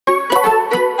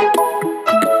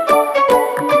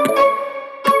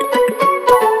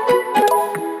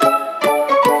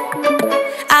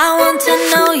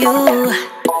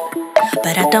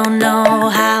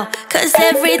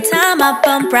I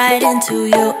bump right into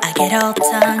you, I get all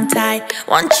tongue-tied.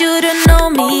 Want you to know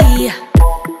me,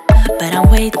 but I'm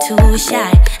way too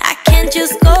shy. I can't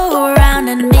just go around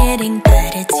admitting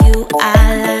that it's you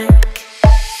I like.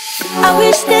 I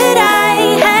wish that I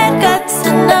had guts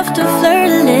enough to flirt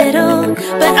a little,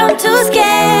 but I'm too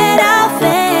scared I'll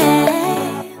fail.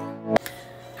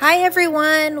 Hi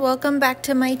everyone, welcome back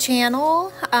to my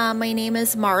channel. My name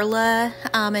is Marla.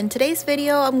 In today's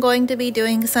video I'm going to be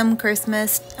doing some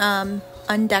Christmas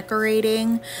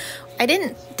undecorating. I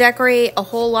didn't decorate a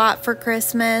whole lot for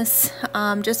Christmas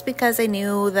just because I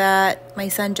knew that my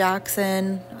son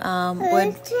Jaxon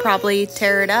would probably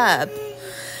tear it up.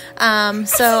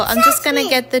 So I'm just gonna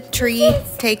get the tree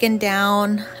taken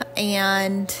down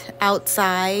and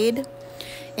outside,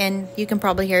 and you can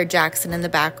probably hear Jaxon in the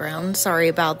background. Sorry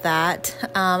about that.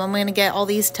 I'm gonna get all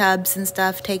these tubs and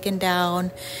stuff taken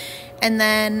down, and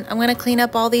then I'm gonna clean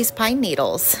up all these pine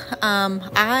needles.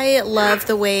 I love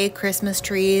the way Christmas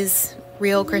trees,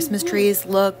 real Christmas trees,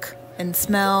 look and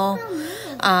smell.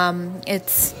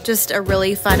 It's just a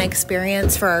really fun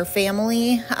experience for our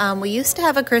family. We used to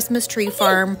have a Christmas tree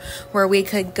farm where we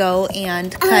could go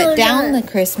and cut down the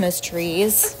Christmas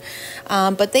trees,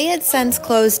 but they had since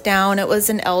closed down. It was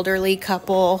an elderly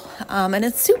couple, and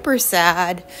it's super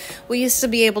sad. We used to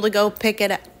be able to go pick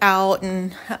it out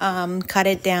and cut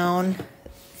it down.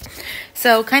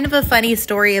 So kind of a funny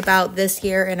story about this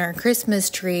year in our Christmas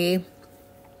tree.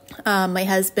 My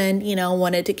husband,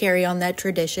 wanted to carry on that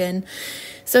tradition.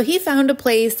 So he found a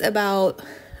place about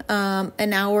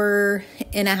an hour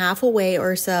and a half away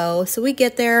or so. So we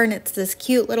get there and it's this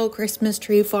cute little Christmas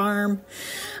tree farm.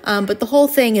 But the whole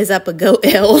thing is up a goat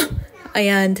hill.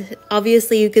 And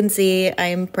obviously you can see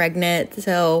I'm pregnant.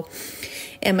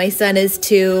 And my son is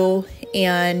too.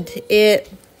 And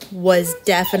it was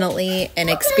definitely an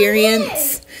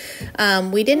experience.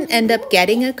 We didn't end up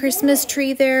getting a Christmas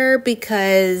tree there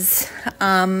because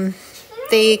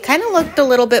they kind of looked a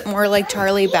little bit more like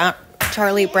Charlie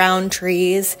Brown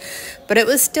trees, but it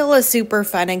was still a super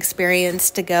fun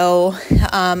experience to go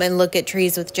and look at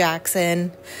trees with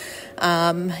Jaxon.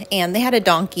 And they had a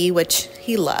donkey, which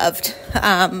he loved.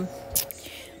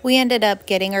 We ended up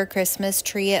getting our Christmas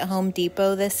tree at Home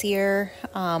Depot this year.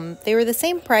 They were the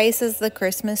same price as the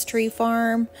Christmas tree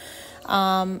farm.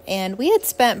 And we had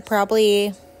spent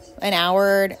probably an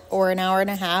hour or an hour and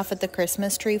a half at the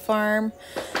Christmas tree farm.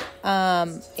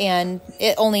 And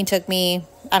it only took me,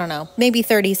 I don't know, maybe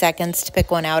 30 seconds to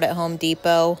pick one out at Home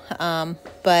Depot.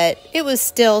 But it was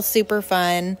still super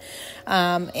fun.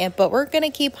 But we're going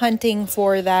to keep hunting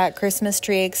for that Christmas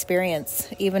tree experience,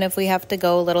 even if we have to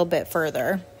go a little bit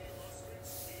further.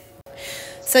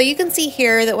 So you can see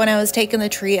here that when I was taking the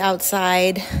tree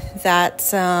outside, that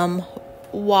some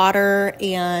water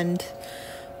and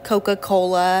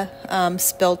Coca-Cola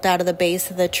spilt out of the base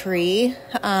of the tree.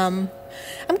 I'm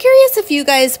curious if you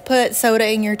guys put soda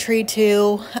in your tree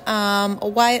too.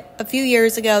 A few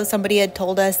years ago, somebody had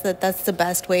told us that that's the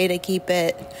best way to keep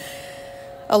it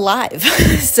alive.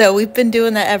 So we've been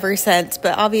doing that ever since.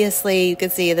 But obviously, you can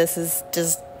see this is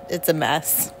just, it's a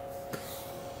mess.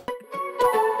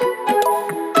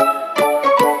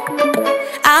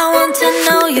 I want to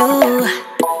know you,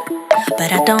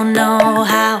 but I don't know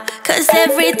how. 'Cause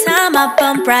every time I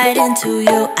bump right into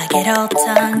you, I get all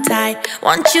tongue-tied.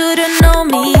 Want you to know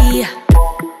me,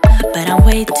 but I'm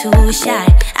way too shy.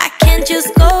 I can't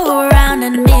just go around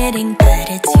admitting that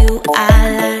it's you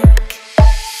I like.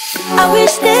 I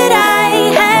wish that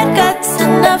I had guts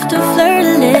enough to flirt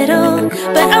a little,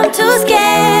 but I'm too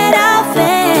scared I'll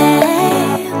fail.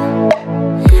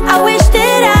 I wish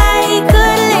that I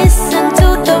could listen to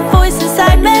the voice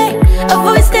inside me, a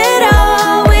voice that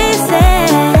always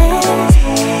says,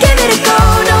 give it a go,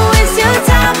 don't waste your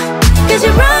time, 'cause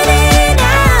you're running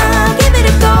out. Give it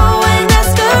a go and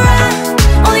ask around,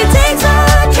 only takes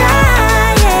one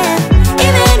try, yeah.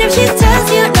 Even if she tells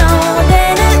you no,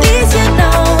 then at least you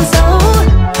know. So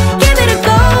give it a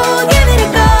go, give it a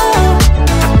go.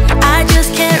 I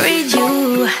just can't read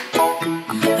you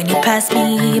when you pass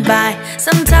me by.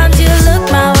 Sometimes you look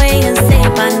my way and say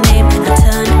my name and I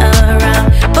turn around,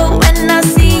 but when I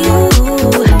see you,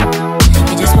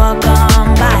 you just walk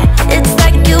on by. It's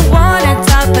like you wanna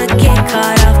talk but get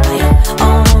caught off by your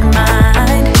own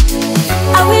mind.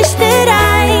 I wish that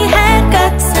I had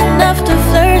guts enough to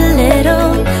flirt a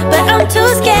little, but I'm too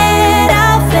scared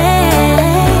I'll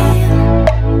fail.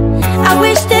 I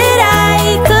wish that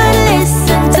I could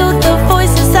listen to the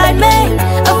voice inside me,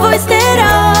 a voice that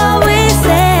always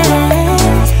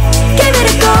says,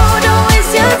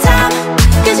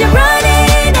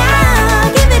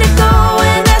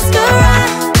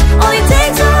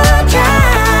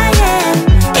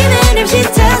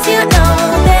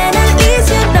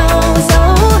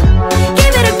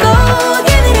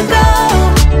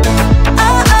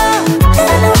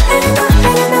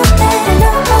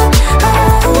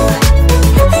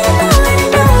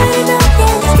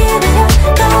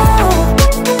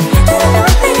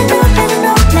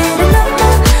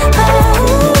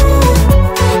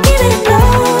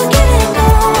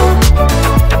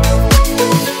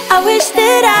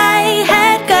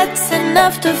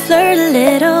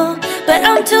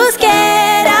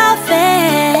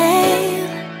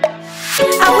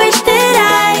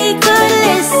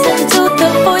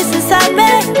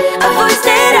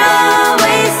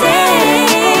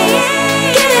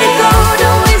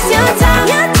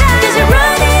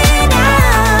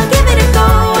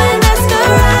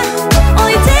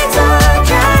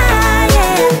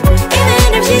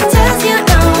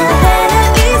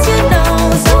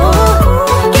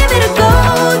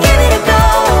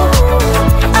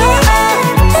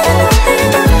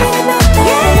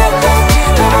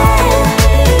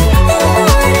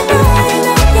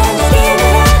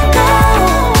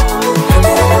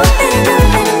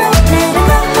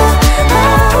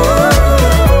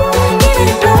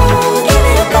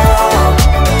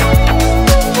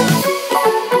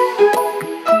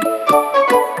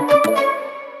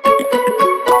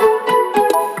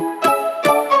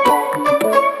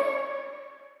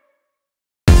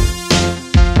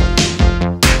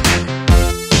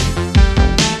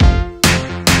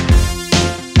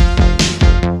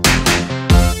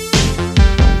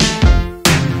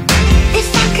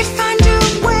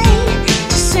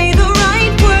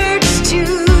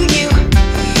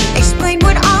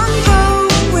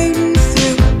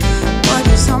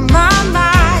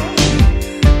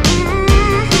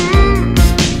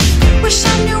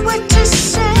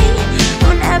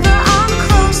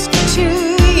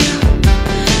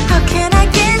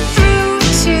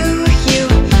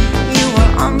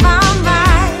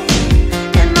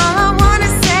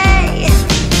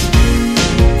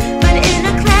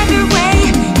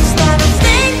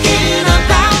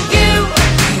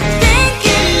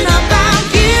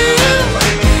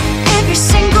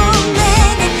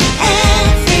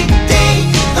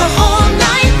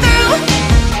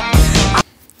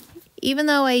 even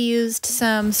though I used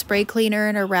some spray cleaner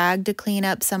and a rag to clean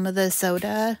up some of the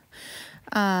soda,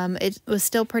 it was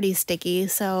still pretty sticky.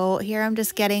 So here I'm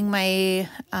just getting my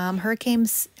hurricane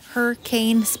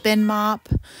spin mop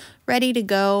ready to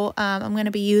go. I'm going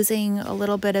to be using a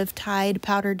little bit of Tide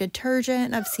powder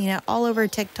detergent. I've seen it all over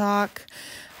TikTok.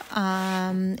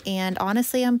 And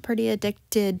honestly, I'm pretty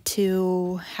addicted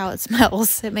to how it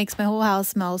smells. It makes my whole house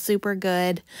smell super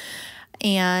good.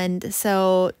 And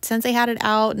so since I had it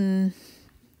out and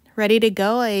ready to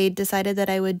go, I decided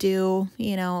that I would do,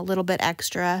 you know, a little bit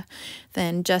extra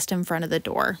than just in front of the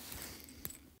door.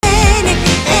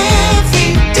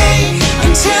 Every day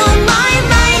until my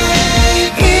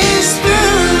life is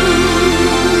through.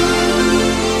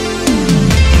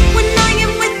 When I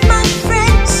am with my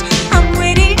friends, I'm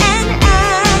witty and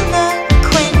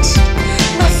eloquent.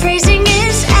 My phrasing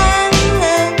is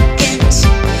elegant.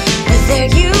 But there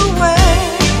you were.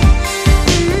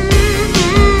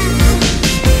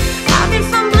 I've been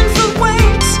fumbling for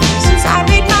words since I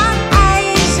laid my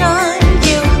eyes on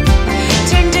you.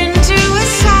 Turned into a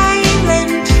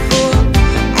silent fool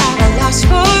at a loss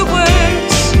for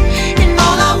words, and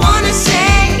all I wanna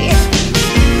say,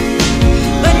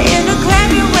 but in a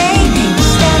clever way,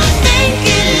 instead of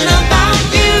thinking about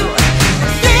you,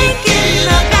 thinking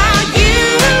about you,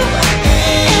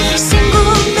 every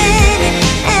single minute,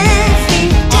 every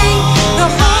day, the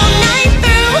whole night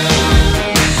through.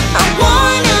 I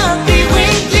wanna be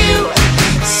with you,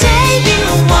 say you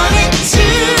want it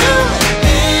too,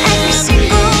 every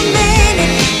single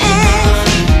minute,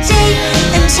 every day,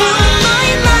 until my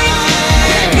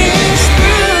life is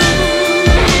through.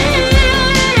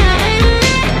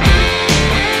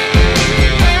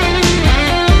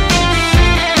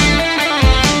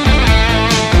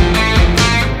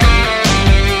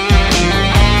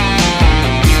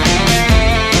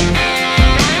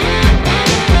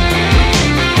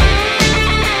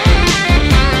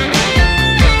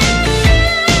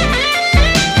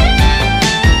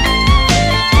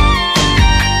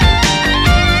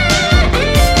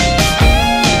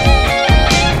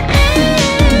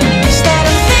 Instead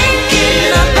of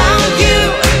thinking about you,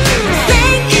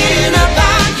 thinking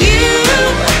about you,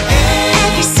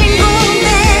 every single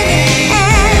minute,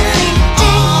 every day, the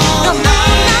whole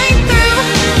night through.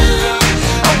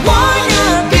 I wanna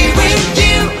be with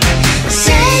you,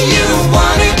 say you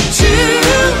want it too,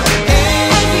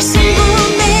 every single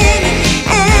minute,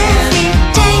 every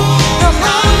day, the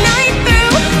whole night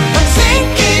through. I'm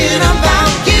thinking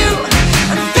about you,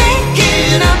 I'm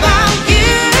thinking about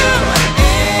you,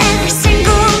 every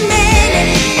single minute,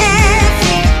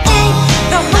 every day,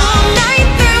 the whole night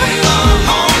through.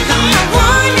 I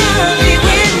wanna be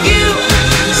with you,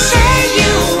 say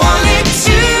you want it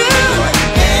too,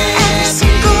 every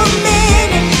single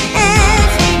minute,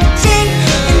 every day,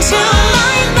 until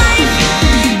my life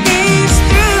is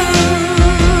through.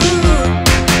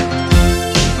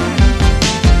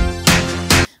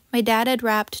 My dad had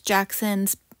wrapped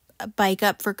Jackson's bike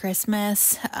up for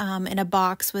Christmas in a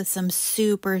box with some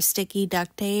super sticky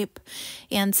duct tape,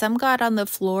 and some got on the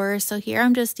floor. So here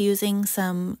I'm just using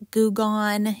some Goo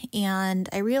Gone, and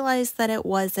I realized that it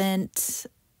wasn't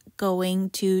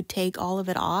going to take all of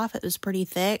it off. It was pretty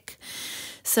thick.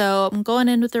 So I'm going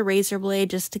in with a razor blade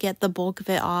just to get the bulk of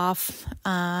it off.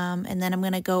 And then I'm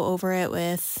going to go over it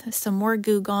with some more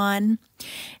Goo Gone,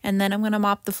 and then I'm going to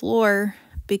mop the floor,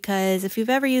 because if you've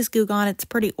ever used Goo Gone, it's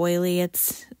pretty oily.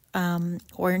 It's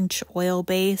orange oil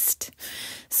based.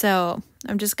 So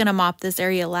I'm just gonna mop this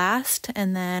area last,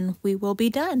 and then we will be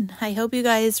done. I hope you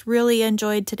guys really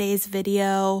enjoyed today's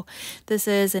video. This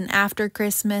is an after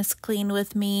Christmas clean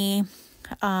with me,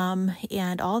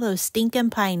 and all those stinking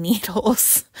pine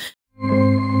needles.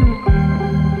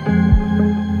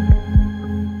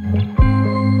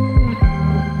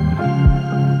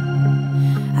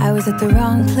 I was at the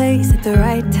wrong place at the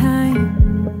right time,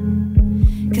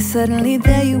 'cause suddenly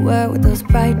there you were with those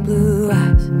bright blue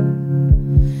eyes.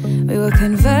 We were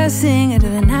conversing under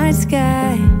the night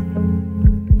sky,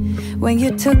 when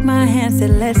you took my hand,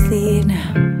 said let's leave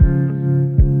now.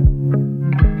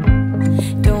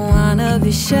 Don't wanna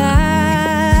be shy,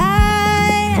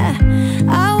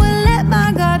 I will let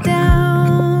my guard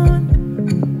down.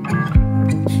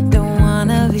 Don't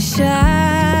wanna be shy,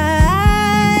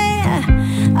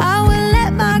 I will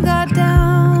let my guard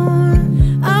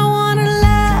down. I wanna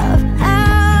love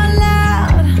out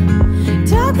loud,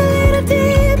 talk a little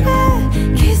deeper,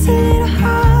 kiss a little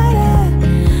harder.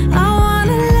 I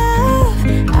wanna love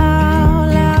out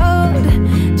loud,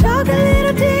 talk a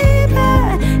little deeper,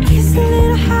 kiss a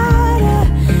little harder,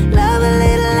 love a little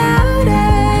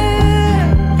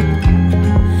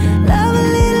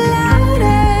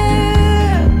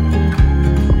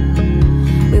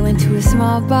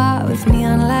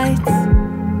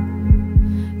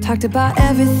talked about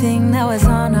everything that was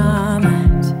on our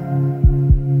minds.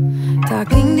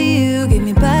 Talking to you gave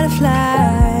me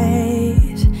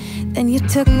butterflies. Then you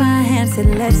took my hand, said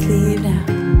let's leave now.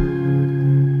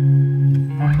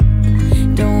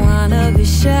 Don't wanna be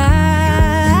shy,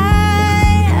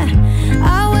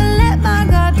 I will let my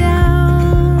guard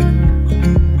down.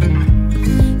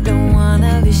 Don't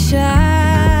wanna be shy,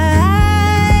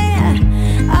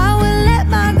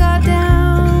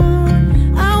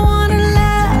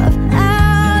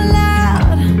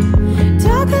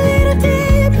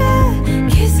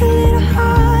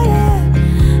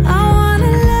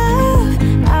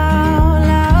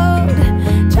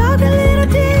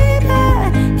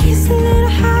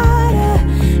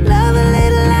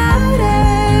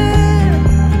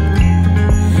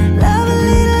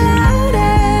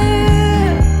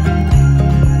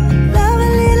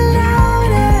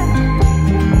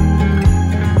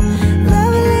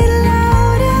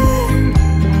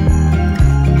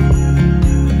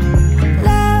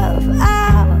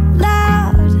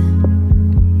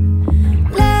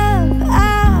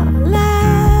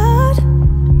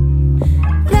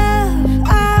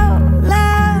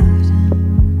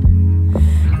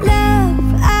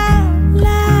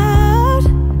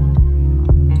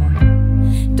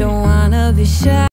 be shy.